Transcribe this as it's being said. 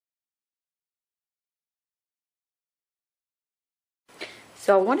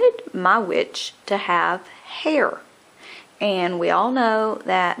So I wanted my witch to have hair. And we all know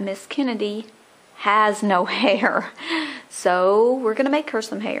that Miss Kennedy has no hair. So we're going to make her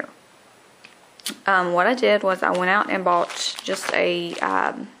some hair. What I did was I went out and bought just a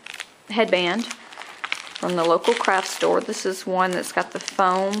headband from the local craft store. This is one that's got the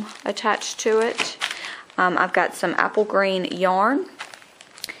foam attached to it. I've got some apple green yarn.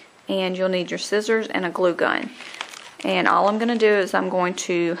 And you'll need your scissors and a glue gun. And all I'm going to do is I'm going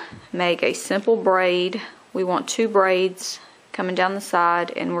to make a simple braid. We want 2 braids coming down the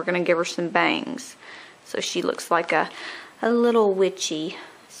side, and we're going to give her some bangs. So she looks like a little witchy.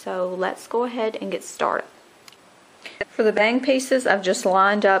 So let's go ahead and get started. For the bang pieces, I've just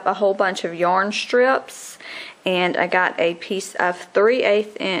lined up a whole bunch of yarn strips. And I got a piece of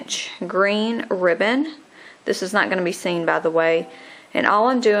 3/8 inch green ribbon. This is not going to be seen, by the way. And all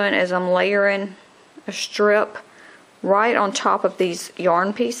I'm doing is I'm layering a strip right on top of these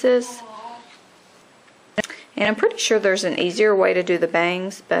yarn pieces. And I'm pretty sure there's an easier way to do the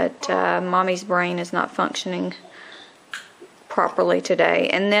bangs, but Mommy's brain is not functioning properly today.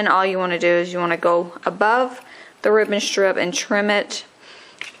 And then all you want to do is you want to go above the ribbon strip and trim it.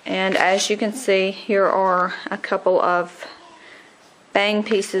 And as you can see, here are a couple of bang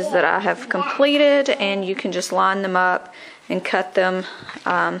pieces that I have completed, and you can just line them up and cut them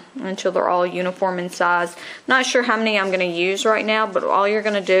until they're all uniform in size. Not sure how many I'm going to use right now, but all you're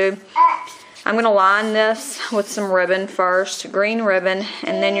going to do, I'm going to line this with some ribbon first, green ribbon,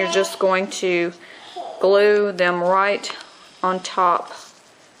 and then you're just going to glue them right on top,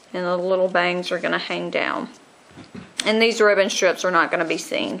 and the little bangs are going to hang down. And these ribbon strips are not going to be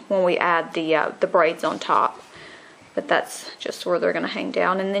seen when we add the braids on top, but that's just where they're going to hang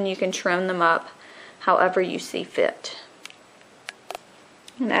down, and then you can trim them up however you see fit.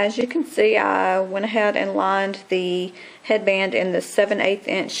 And as you can see, I went ahead and lined the headband in the 7/8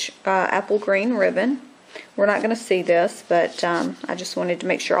 inch apple green ribbon. We're not going to see this, but I just wanted to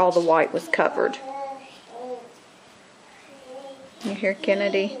make sure all the white was covered. You hear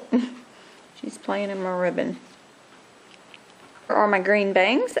Kennedy? She's playing in my ribbon. Here are my green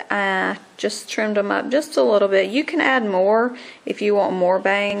bangs. I just trimmed them up just a little bit. You can add more if you want more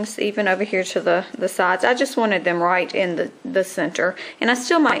bangs, even over here to the sides. I just wanted them right in the center, and I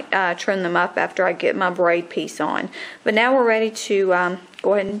still might trim them up after I get my braid piece on. But now we're ready to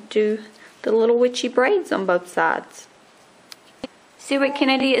go ahead and do the little witchy braids on both sides. See what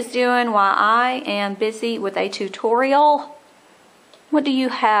Kennedy is doing while I am busy with a tutorial? What do you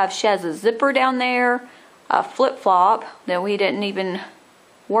have? She has a zipper down there, a flip-flop that we didn't even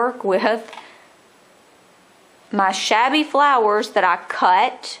work with, my shabby flowers that I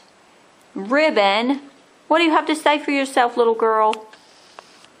cut, ribbon. What do you have to say for yourself, little girl?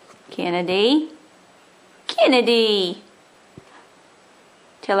 Kennedy? Kennedy!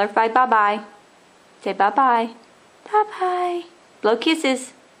 Tell her bye-bye. Say bye-bye. Bye-bye. Blow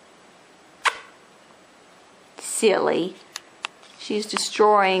kisses. Silly. She's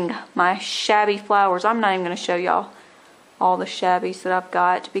destroying my shabby flowers. I'm not even going to show y'all all the shabbies that I've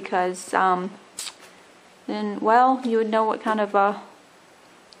got, because then, well, you would know what kind of a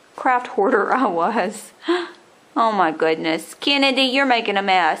craft hoarder I was. Oh my goodness. Kennedy, you're making a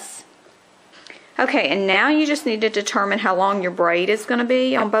mess. Okay, and now you just need to determine how long your braid is going to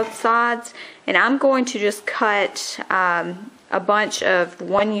be on both sides. And I'm going to just cut a bunch of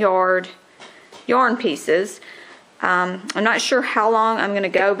 1 yard yarn pieces. I'm not sure how long I'm going to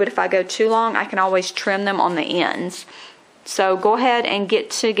go, but if I go too long, I can always trim them on the ends. So go ahead and get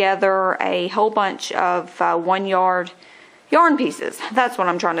together a whole bunch of 1 yard yarn pieces. That's what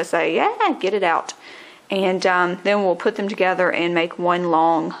I'm trying to say. Yeah, get it out. And then we'll put them together and make one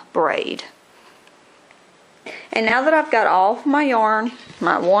long braid. And now that I've got all of my yarn,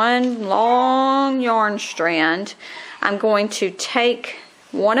 my one long yarn strand, I'm going to take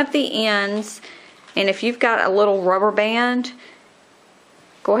one of the ends, and if you've got a little rubber band,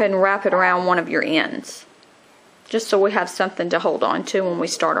 go ahead and wrap it around one of your ends, just so we have something to hold on to when we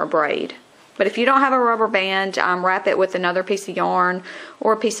start our braid. But if you don't have a rubber band, wrap it with another piece of yarn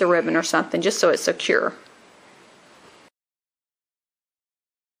or a piece of ribbon or something, just so it's secure.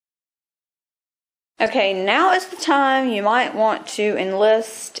 Okay, now is the time you might want to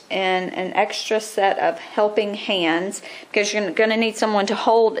enlist in an extra set of helping hands, because you're going to need someone to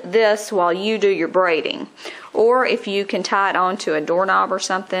hold this while you do your braiding. Or if you can tie it onto a doorknob or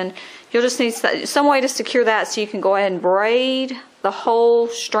something, you'll just need some way to secure that so you can go ahead and braid the whole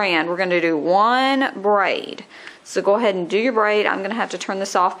strand. We're going to do one braid. So go ahead and do your braid. I'm going to have to turn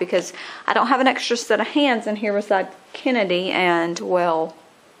this off because I don't have an extra set of hands in here beside Kennedy, and well,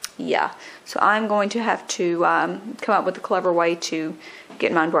 Yeah, so I'm going to have to come up with a clever way to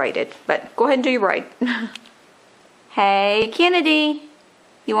get mine braided. But go ahead and do your braid. Hey, Kennedy,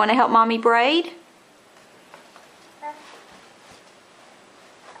 you want to help Mommy braid?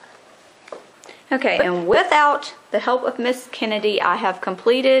 Okay, and without the help of Miss Kennedy, I have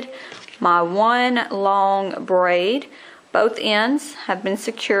completed my one long braid. Both ends have been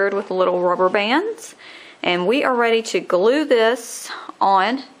secured with little rubber bands, and we are ready to glue this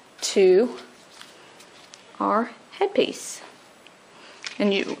on to our headpiece.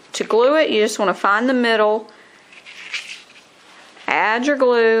 And to glue it, you just want to find the middle, add your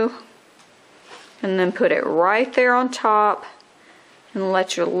glue, and then put it right there on top and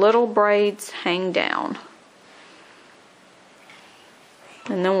let your little braids hang down.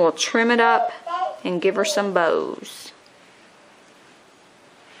 And then we'll trim it up and give her some bows.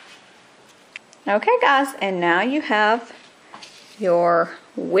 Okay guys, and now you have your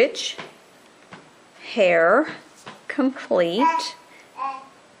witch hair complete.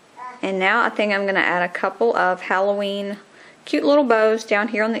 And now I think I'm going to add a couple of Halloween cute little bows down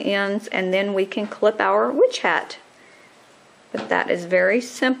here on the ends, and then we can clip our witch hat. But that is very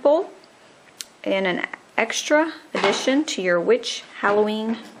simple and an extra addition to your witch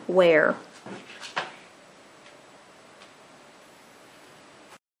Halloween wear.